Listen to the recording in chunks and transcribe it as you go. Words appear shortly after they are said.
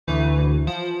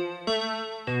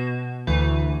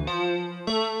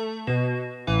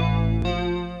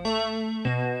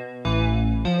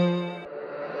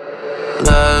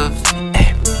Love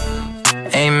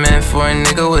ain't meant for a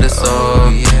nigga with a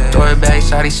soul. Throw it back,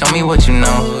 shawty, show me what you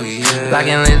know.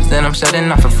 Locking lips, then I'm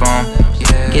shutting off her phone.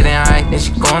 Getting high, then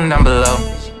she going down below.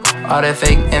 All that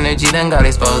fake energy done got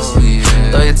exposed.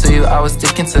 Loyal to you, I was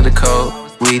sticking to the code.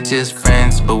 We just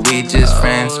friends, but we just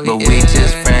friends, but we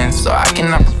just friends, so I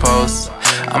cannot propose.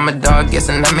 I'm a dog,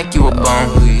 guessing that make you a bone.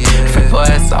 Faithful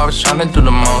ass, I was tryna do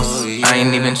the most. I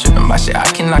ain't even tripping, my shit I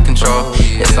cannot control.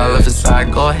 It's all up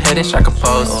inside, go ahead and strike a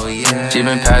pose. She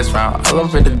been passed round all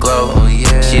over the globe.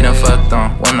 She done fucked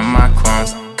on one of my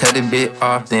clones. Cut a bit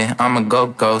off, then I'ma go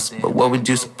ghost. But what would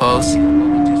you suppose?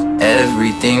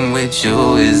 Everything with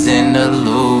you is an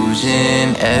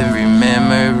illusion. Every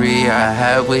memory I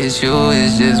have with you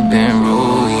has just been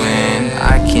ruined.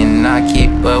 I cannot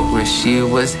keep up where she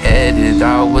was headed,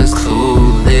 I was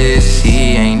clueless. She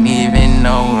ain't even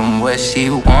knowing what she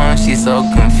wants, she's so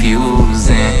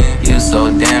confusing. You so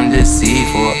damn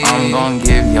deceitful, I'm gon'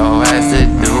 give your ass the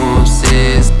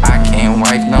deuces. I can't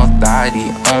wipe no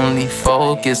thotty, only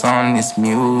focus on this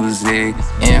music.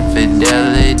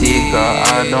 Infidelity, girl,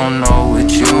 I don't know what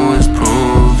you was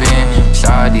proving.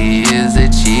 Shawty is a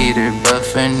cheater, but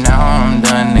for now I'm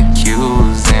done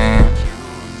accusing.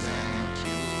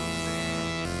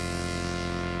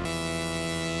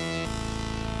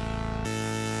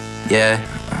 Yeah.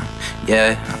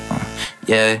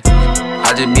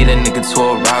 I just beat a nigga to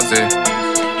a rouser.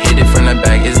 Hit it from the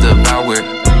back, it's devoured.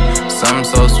 Something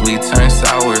so sweet turns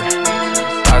sour.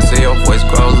 I say your voice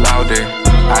grows louder.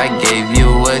 I gave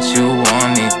you what you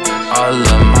wanted, all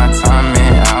of my time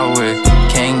and hours.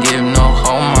 Can't give no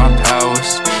hoe my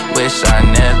powers, wish I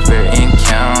never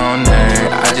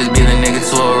encountered. I just beat a nigga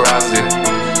to a rouser.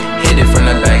 Hit it from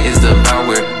the back, it's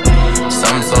devoured.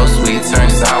 Something so sweet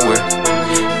turns sour.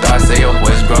 I say your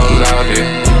voice grow louder.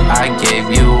 I gave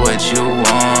you what you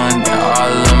want,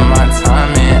 all of my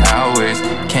time and hours.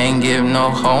 Can't give no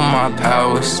hoe my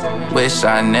powers, wish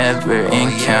I never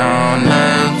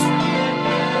encountered.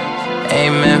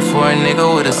 Ain't meant for a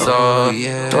nigga with a soul.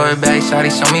 Throw it back, shawty,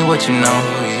 show me what you know.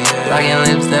 Locking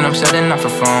lips, then I'm shutting off her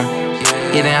phone.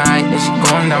 Getting high, then she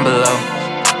going down below.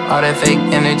 All that fake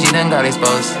energy done got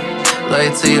exposed.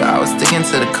 Loyal to you, I was sticking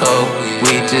to the code.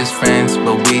 We just friends,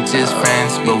 but we just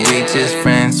friends, but we just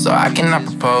friends, so I cannot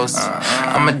propose.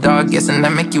 I'm a dog, guessing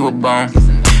that make you a bone.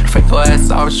 Faithful ass,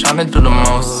 I was tryna do the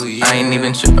most. I ain't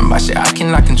even tripping, my shit I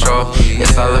cannot control.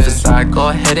 It's all up inside, go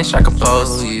ahead and strike a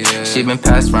pose. She been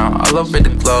passed round all over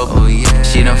the globe.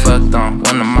 She done fucked on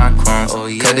one of my clones.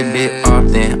 Cut a bit off,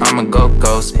 then I'ma go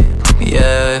ghost.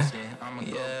 Yeah.